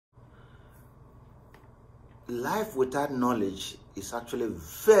life without knowledge is actually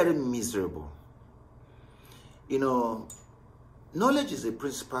very miserable. You know, knowledge is a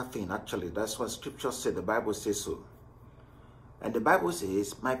principal thing, actually. That's what scripture said. The Bible says so. And the Bible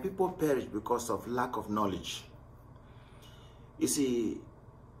says, my people perish because of lack of knowledge. You see,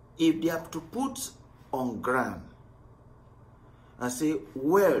 if they have to put on ground and say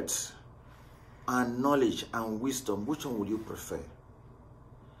wealth and knowledge and wisdom, which one would you prefer?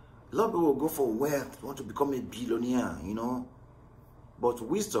 A lot of people will go for wealth, want to become a billionaire, you know. But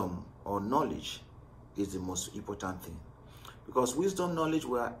wisdom or knowledge is the most important thing. Because wisdom, knowledge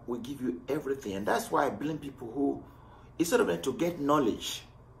will give you everything. And that's why I blame people who, instead of them to get knowledge,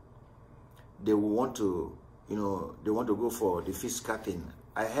 they will want to, you know, they want to go for the physical thing.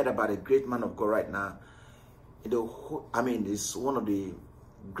 I heard about a great man of God right now. He's one of the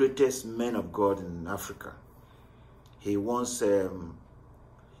greatest men of God in Africa. He once,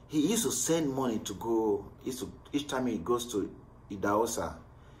 he used to send money to go, each time he goes to Idaosa,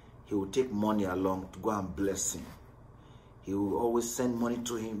 he would take money along to go and bless him. He would always send money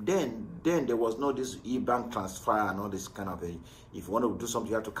to him. Then there was no this e-bank transfer and all this kind of a, if you want to do something,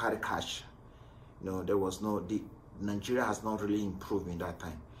 you have to carry cash. You know, there was no, Nigeria has not really improved in that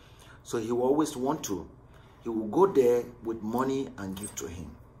time. So he will always want to, he will go there with money and give to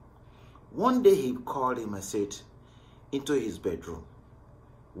him. One day he called him and said, into his bedroom,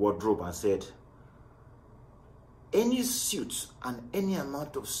 wardrobe, and said, any suit and any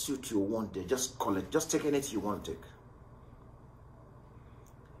amount of suit you want there, just call it, just take anything you want to take.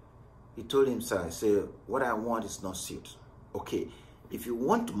 He told him, sir, I said, what I want is not suit. Okay, if you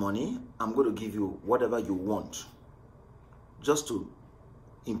want money, I'm going to give you whatever you want, just to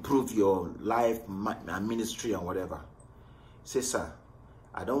improve your life and ministry and whatever. He said, sir,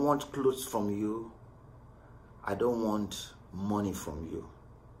 I don't want clothes from you. I don't want money from you.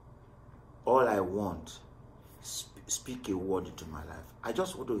 All I want, speak a word into my life. I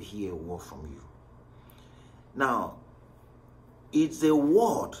just want to hear a word from you. Now, it's a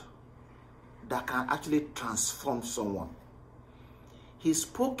word that can actually transform someone. He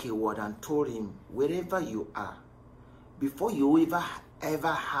spoke a word and told him, wherever you are, before you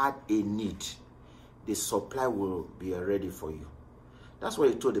ever had a need, the supply will be ready for you. That's what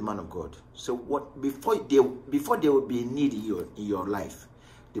he told the man of God. So what before there will be a need in your life,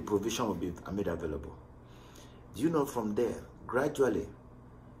 the provision will be made available. Do you know, from there, gradually,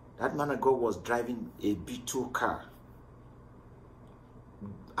 that man of God was driving a B2 car.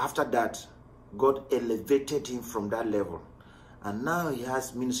 After that, God elevated him from that level. And now he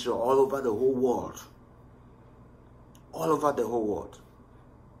has ministry all over the whole world. All over the whole world.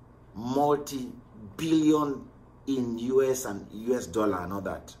 Multi-billion in US and US dollar and all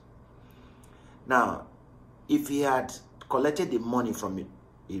that. Now, if he had collected the money from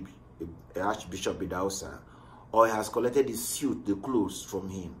Archbishop Idaosa, or he has collected the suit, the clothes from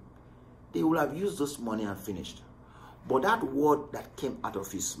him, they will have used those money and finished. But that word that came out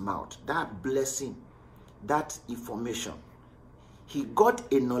of his mouth, that blessing, that information, he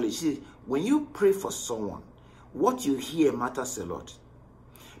got a knowledge. See, when you pray for someone, what you hear matters a lot.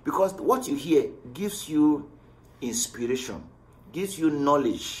 Because what you hear gives you inspiration, gives you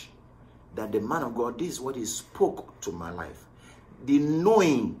knowledge that the man of God, this is what he spoke to my life. The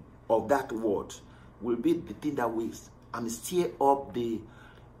knowing of that word will be the thing that will stir up the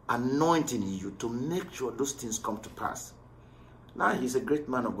anointing in you to make sure those things come to pass. Now he's a great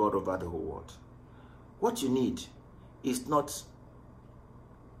man of God over the whole world. What you need is not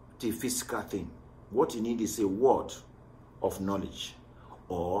the physical thing. What you need is a word of knowledge,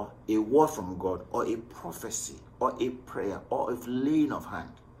 or a word from God, or a prophecy, or a prayer, or a laying of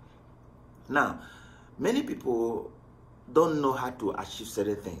hand. Now, many people don't know how to achieve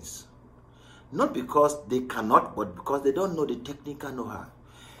certain things. Not because they cannot, but because they don't know the technical know-how.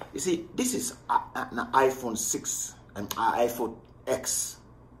 You see, this is an iPhone 6 and iPhone X.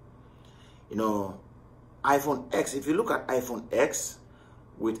 You know, iPhone X, if you look at iPhone X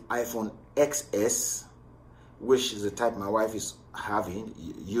with iPhone XS, which is the type my wife is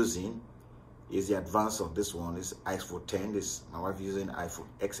using, is the advance of this one. This iPhone 10, this my wife using iPhone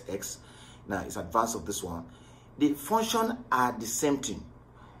XX. Now it's advance of this one. The function are the same thing,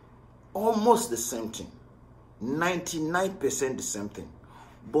 almost the same thing, 99% the same thing.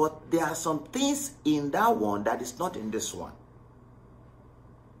 But there are some things in that one that is not in this one.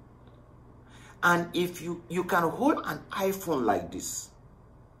 And if you can hold an iPhone like this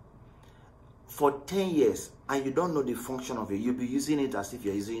for 10 years and you don't know the function of it, you'll be using it as if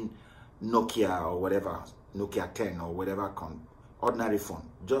you're using Nokia or whatever, Nokia 10 or whatever, ordinary phone,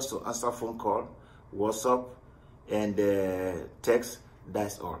 just to answer phone call, WhatsApp, and text,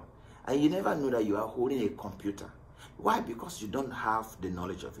 that's all. and you never know that you are holding a computer. Why? Because you don't have the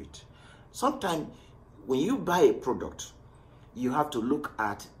knowledge of it. Sometimes when you buy a product, you have to look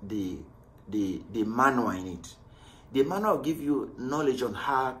at the manual in it. The manual will give you knowledge on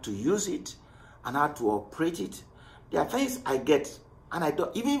how to use it and how to operate it. There are things I get, and I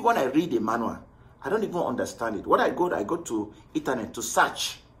don't, even when I read the manual, I don't even understand it. What I go to internet to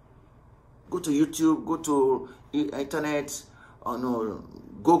search. Go to YouTube, go to internet, or no,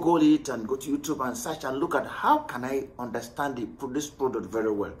 Google it and go to YouTube and search and look at how can I understand this product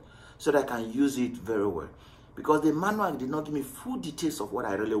very well so that I can use it very well. Because the manual did not give me full details of what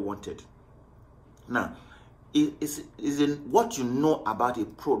I really wanted. Now, is in what you know about a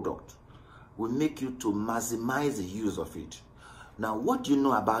product will make you to maximize the use of it. Now, what do you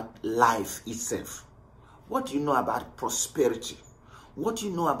know about life itself? What do you know about prosperity? What do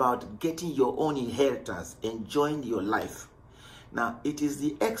you know about getting your own inheritance, enjoying your life? Now, it is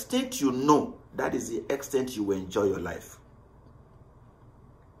the extent you know, that is the extent you will enjoy your life.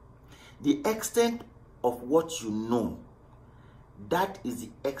 The extent of what you know, that is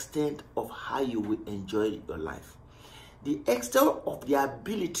the extent of how you will enjoy your life. The extent of the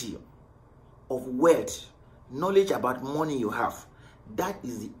ability of wealth, knowledge about money you have, that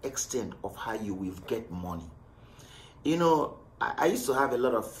is the extent of how you will get money. You know, I used to have a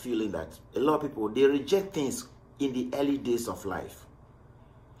lot of feeling that a lot of people, they reject things in the early days of life.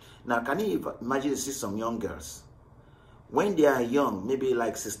 Now, can you imagine, see some young girls, when they are young, maybe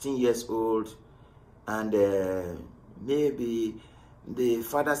like 16 years old, and maybe the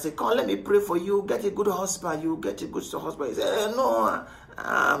father say, come, let me pray for you, get a good husband, you get a good husband. He say, no,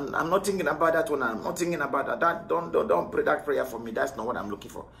 I'm not thinking about that one, I'm not thinking about that. Don't pray that prayer for me, that's not what I'm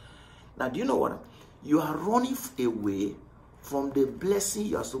looking for. Now, do you know what? You are running away from the blessing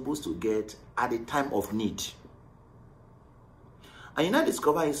you are supposed to get at the time of need. And you now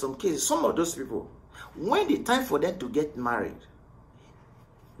discover in some cases, some of those people, when the time for them to get married,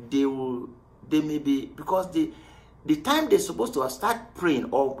 they may be, because the time they're supposed to start praying,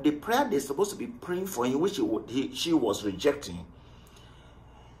 or the prayer they're supposed to be praying for, in which she was rejecting,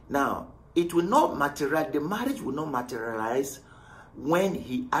 now it will not materialize, the marriage will not materialize when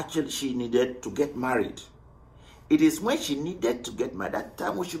she needed to get married. It is when she needed to get married, that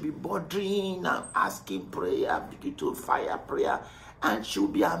time we should be bothering and asking prayer, begin to fire prayer, and she'll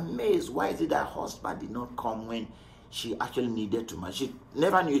be amazed. Why is it that her husband did not come when she actually needed to marry? She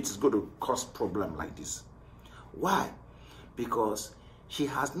never knew it is going to cause problem like this. Why? Because she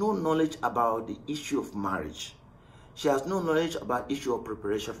has no knowledge about the issue of marriage. She has no knowledge about the issue of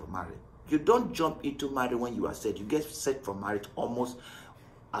preparation for marriage. You don't jump into marriage when you are set. You get set for marriage almost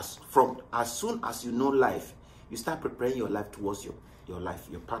as soon as you know life. You start preparing your life towards your life,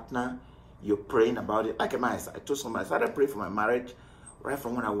 your partner. You're praying about it. Like I told somebody, I started praying for my marriage right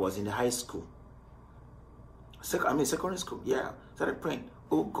from when I was in the high school. Secondary school. Yeah, started praying.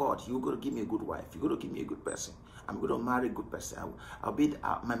 Oh God, you're going to give me a good wife. You're going to give me a good person. I'm going to marry a good person.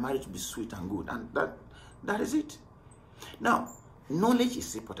 My marriage will be sweet and good. And that is it. Now, knowledge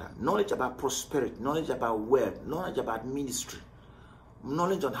is important. Knowledge about prosperity, knowledge about wealth, knowledge about ministry,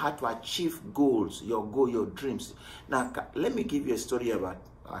 knowledge on how to achieve goals, your goal, your dreams. Now, let me give you a story about,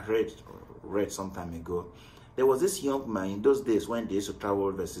 I read some time ago. There was this young man in those days when they used to travel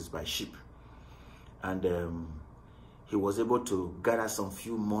overseas by ship. And he was able to gather some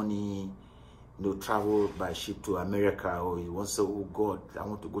few money, travel by ship to America. Or he wants to say, oh God, I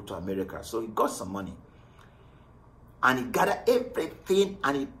want to go to America. So he got some money. And he gathered everything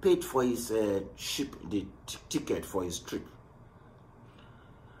and he paid for his ship, the ticket for his trip.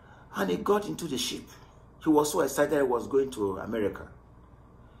 And he got into the ship. He was so excited he was going to America.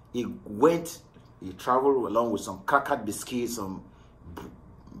 He traveled along with some cracked biscuits,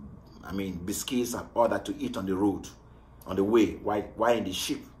 biscuits and all that to eat on the road, on the way, while in the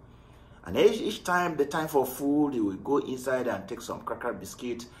ship. And each time, the time for food, he would go inside and take some cracked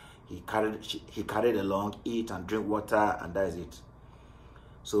biscuit. He carried along, eat and drink water, and that is it.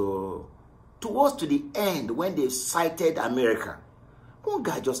 So, towards to the end, when they sighted America, one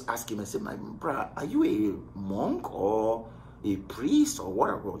guy just asked him and said, my brother, are you a monk or a priest or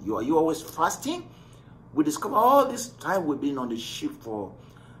whatever? Are you always fasting? We discovered all this time we've been on the ship for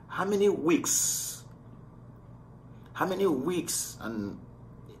how many weeks? How many weeks? And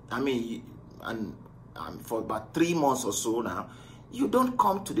for about 3 months or so now, you don't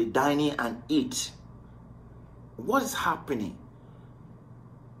come to the dining and eat. What is happening?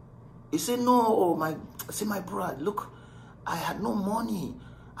 He said, no, my brother, look, I had no money.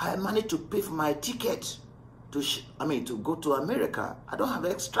 I managed to pay for my ticket to go to America. I don't have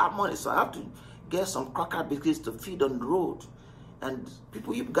extra money, so I have to get some cracker biscuits to feed on the road. and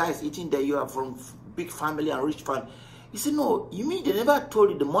people, you guys eating there, you are from big family and rich family. You say, no, you mean they never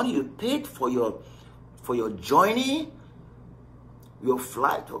told you the money you paid for your journey, your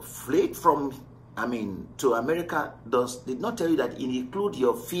flight from, I mean, to America did not tell you that it include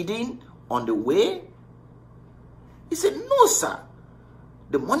your feeding on the way? He said, no, sir.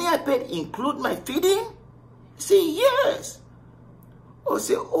 The money I paid include my feeding? He said, yes. I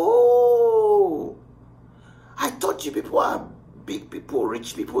say, oh, I thought you people are big people,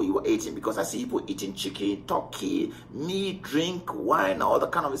 rich people, you were eating, because I see people eating chicken, turkey, meat, drink, wine, all the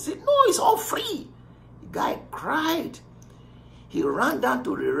kind of. He said, no, it's all free. The guy cried. He ran down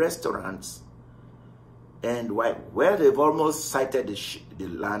to the restaurants, and where they've almost sighted the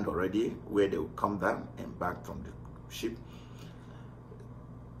land already, where they will come down and back from the ship.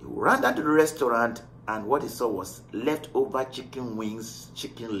 He ran down to the restaurant, and what he saw was leftover chicken wings,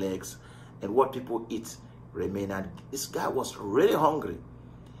 chicken legs, and what people eat remained. And this guy was really hungry.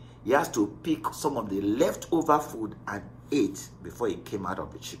 He has to pick some of the leftover food and ate before he came out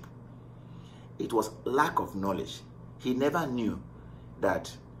of the ship. It was lack of knowledge. He never knew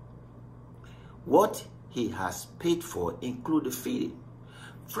that what he has paid for include the feeding.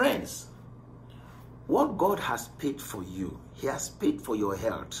 Friends, what God has paid for you, he has paid for your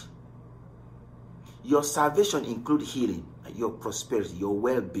health. Your salvation includes healing, your prosperity, your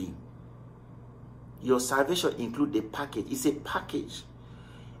well-being. Your salvation includes a package. It's a package.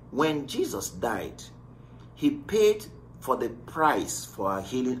 When Jesus died, he paid for the price for our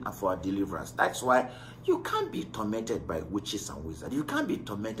healing and for our deliverance. That's why you can't be tormented by witches and wizards. You can't be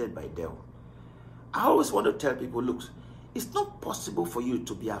tormented by devil. I always want to tell people, look, it's not possible for you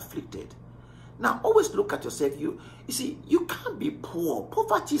to be afflicted. Now, always look at yourself. You see, you can't be poor.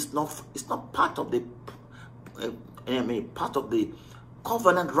 Poverty is not part of the part of the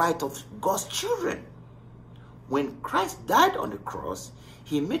covenant right of God's children. When Christ died on the cross,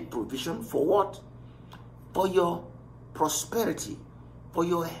 he made provision for what? For your prosperity, for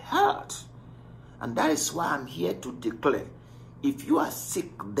your health. And that is why I'm here to declare, if you are sick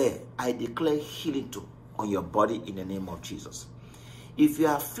there, I declare healing on your body in the name of Jesus. If you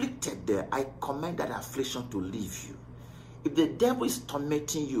are afflicted there, I command that affliction to leave you. If the devil is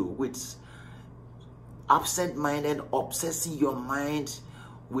tormenting you with absent-minded, obsessing your mind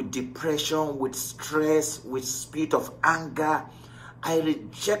with depression, with stress, with spirit of anger, I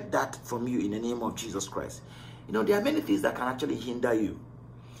reject that from you in the name of Jesus Christ. You know, there are many things that can actually hinder you.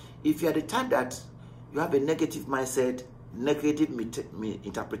 If you are the type that you have a negative mindset, negative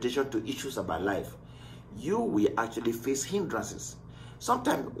interpretation to issues about life, you will actually face hindrances.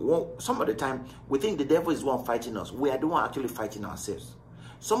 Sometimes, some of the time, we think the devil is the one fighting us. We are the one actually fighting ourselves.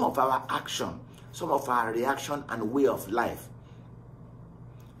 Some of our action, some of our reaction and way of life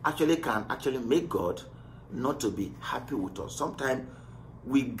can actually make God not to be happy with us. Sometimes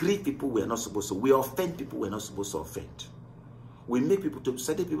we grieve people we are not supposed to. We offend people we are not supposed to offend. We make people,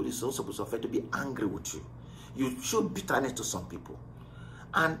 certain people is not supposed to offend, to be angry with you. You show bitterness to some people.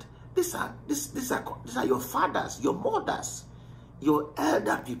 And these are your fathers, your mothers, your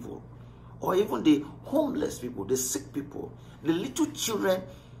elder people, or even the homeless people, the sick people, the little children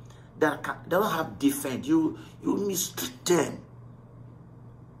that don't have defense. You mistreat them.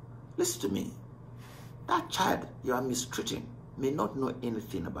 Listen to me. That child you are mistreating may not know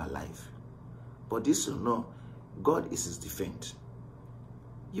anything about life, but this will know God is his defense.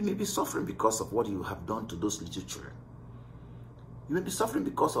 You may be suffering because of what you have done to those little children. You may be suffering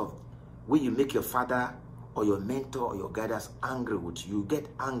because of when you make your father or your mentor or your guidance angry with you. You get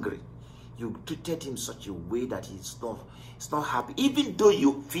angry. You treated him such a way that he's not happy. Even though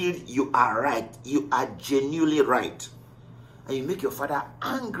you feel you are right, you are genuinely right. And you make your father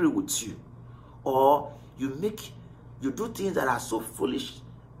angry with you. Or you do things that are so foolish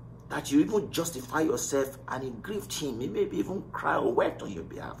that you even justify yourself, and it grieved him. He maybe even cry or wept on your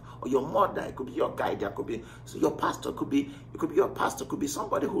behalf. Or your mother, it could be your guide, it could be your pastor, it could be your pastor, it could be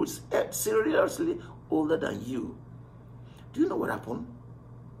somebody who's seriously older than you. Do you know what happened?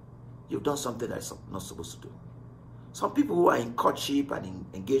 You've done something that's not supposed to do. Some people who are in courtship and in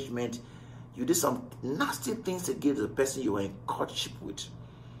engagement, you did some nasty things against the person you were in courtship with.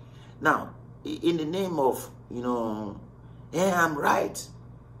 Now, in the name of, yeah, I'm right,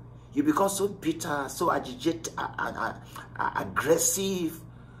 you become so bitter, so agitated, aggressive,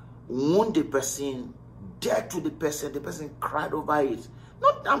 wound the person, dead to the person cried over it.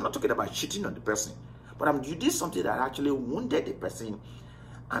 I'm not talking about cheating on the person, but you did something that actually wounded the person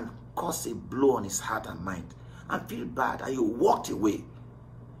and caused a blow on his heart and mind, and feel bad, and you walked away.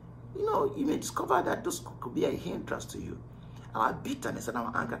 You may discover that those could be a hindrance to you. Our bitterness and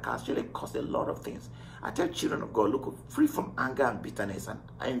our anger can actually cause a lot of things. I tell children of God, look, free from anger and bitterness and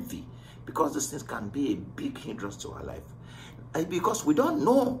envy, because these things can be a big hindrance to our life. Because we don't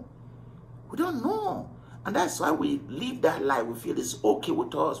know. We don't know. And that's why we live that life. We feel it's okay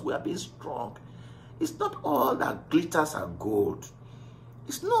with us. We are being strong. It's not all that glitters are gold.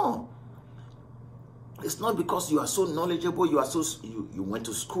 It's not. It's not because you are so knowledgeable, you went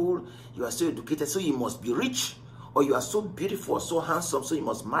to school, you are so educated, so you must be rich, or you are so beautiful, so handsome, so you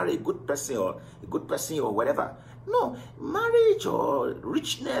must marry a good person or whatever. No, marriage or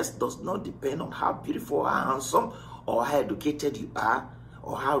richness does not depend on how beautiful or how handsome or how educated you are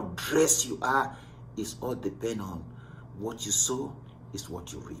or how dressed you are. It's all depend on what you sow is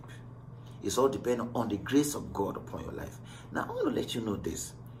what you reap. It's all dependent on the grace of God upon your life. Now, I want to let you know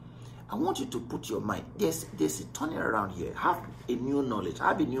this. I want you to put your mind, there's a turning around here. Have a new knowledge,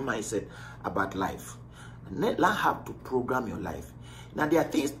 have a new mindset about life. Learn how to program your life. Now, there are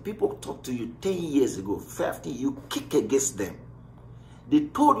things people talk to you 10 years ago, 15, you kick against them. They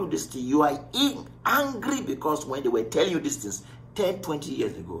told you this thing, you are angry because when they were telling you these things 10, 20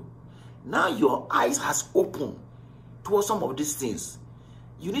 years ago, now your eyes has opened towards some of these things.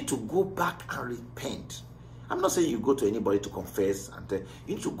 You need to go back and repent. I'm not saying you go to anybody to confess, and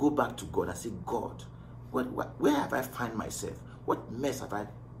you need to go back to God and say, God, where have I found myself? What mess have I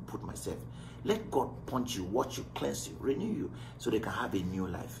put myself? Let God punch you, watch you, cleanse you, renew you, so they can have a new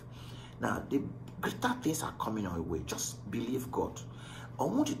life. Now, the greater things are coming our way. Just believe God. I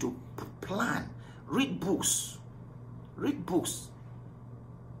want you to plan, read books. Read books.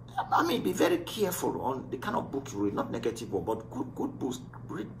 I mean, be very careful on the kind of book you read, not negative, but good books.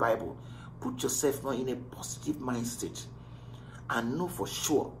 Read Bible. Put yourself in a positive mindset and know for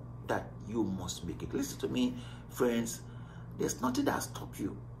sure that you must make it. Listen to me, friends. There's nothing that stops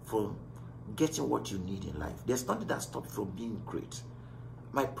you from getting what you need in life. There's nothing that stops you from being great.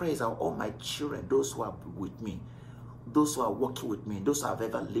 My prayers are all my children, those who are with me, those who are working with me, those who have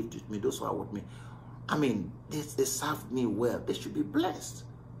ever lived with me, those who are with me. I mean, they serve me well. They should be blessed.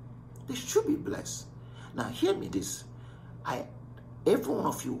 They should be blessed. Now, hear me this. Every one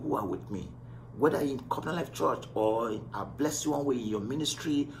of you who are with me, whether in Covenant Life Church or I bless you one way in your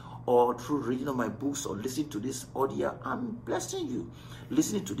ministry or through reading of my books or listening to this audio, I'm blessing you.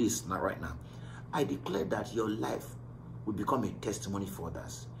 Listening to this now, right now, I declare that your life will become a testimony for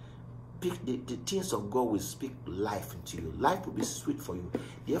others. The things of God will speak life into you. Life will be sweet for you.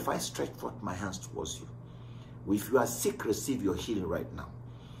 Therefore, I stretch forth my hands towards you. If you are sick, receive your healing right now.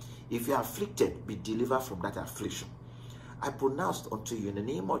 If you are afflicted, be delivered from that affliction. I pronounce unto you in the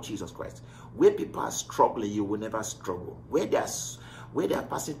name of Jesus Christ, where people are struggling, you will never struggle. Where they are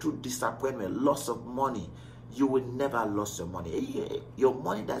passing through disappointment, loss of money, you will never lose your money. Your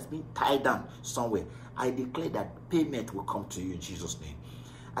money that's been tied down somewhere, I declare that payment will come to you in Jesus' name.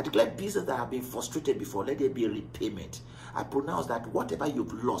 I declare business that have been frustrated before, let there be a repayment. I pronounce that whatever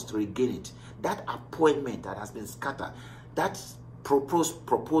you've lost, regain it. That appointment that has been scattered, that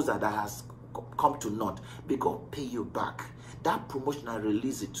proposal that has come to naught, may God pay you back. That promotion, I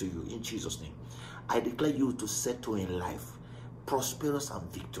release it to you in Jesus' name. I declare you to settle in life, prosperous and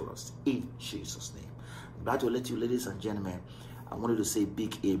victorious in Jesus' name. I'm glad to let you, ladies and gentlemen, I wanted to say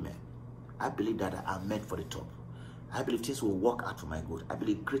big amen. I believe that I'm meant for the top. I believe things will work out for my good. I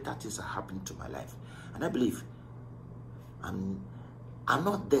believe greater things are happening to my life. And I believe I'm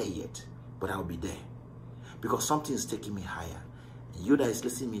not there yet, but I'll be there. Because something is taking me higher. And you that is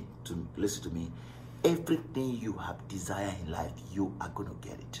listening to me, everything you have desired in life, you are going to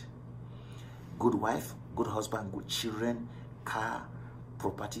get it. Good wife, good husband, good children, car,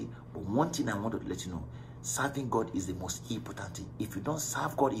 property. But one thing I want to let you know, serving God is the most important thing. If you don't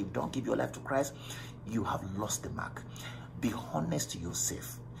serve God, if you don't give your life to Christ, you have lost the mark. Be honest to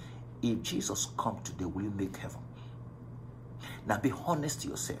yourself. If Jesus comes today, will you make heaven? Now be honest to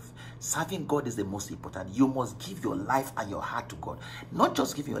yourself. Serving God is the most important. You must give your life and your heart to God. Not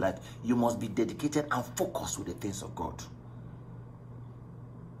just give your life. You must be dedicated and focused with the things of God.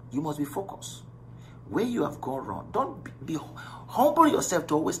 You must be focused. Where you have gone wrong, don't be humble yourself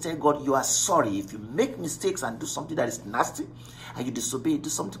to always tell God you are sorry. If you make mistakes and do something that is nasty, and you disobey, do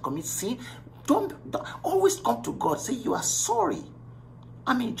something, commit sin, don't always come to God. Say you are sorry.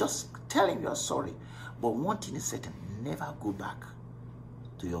 I mean, just tell him you are sorry. But one thing is certain, never go back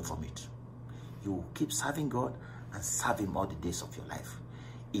to your vomit. You will keep serving God and serve him all the days of your life.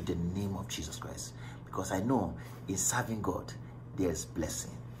 In the name of Jesus Christ. Because I know in serving God, there's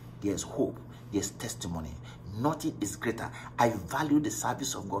blessing, there's hope, there's testimony. Nothing is greater. I value the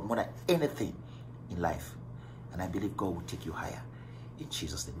service of God more than anything in life. And I believe God will take you higher. In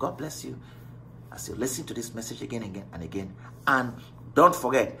Jesus' name. God bless you. I say, listen to this message again and again and again. And don't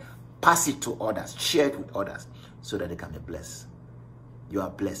forget, pass it to others. Share it with others so that they can be blessed. You are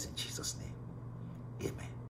blessed in Jesus' name. Amen.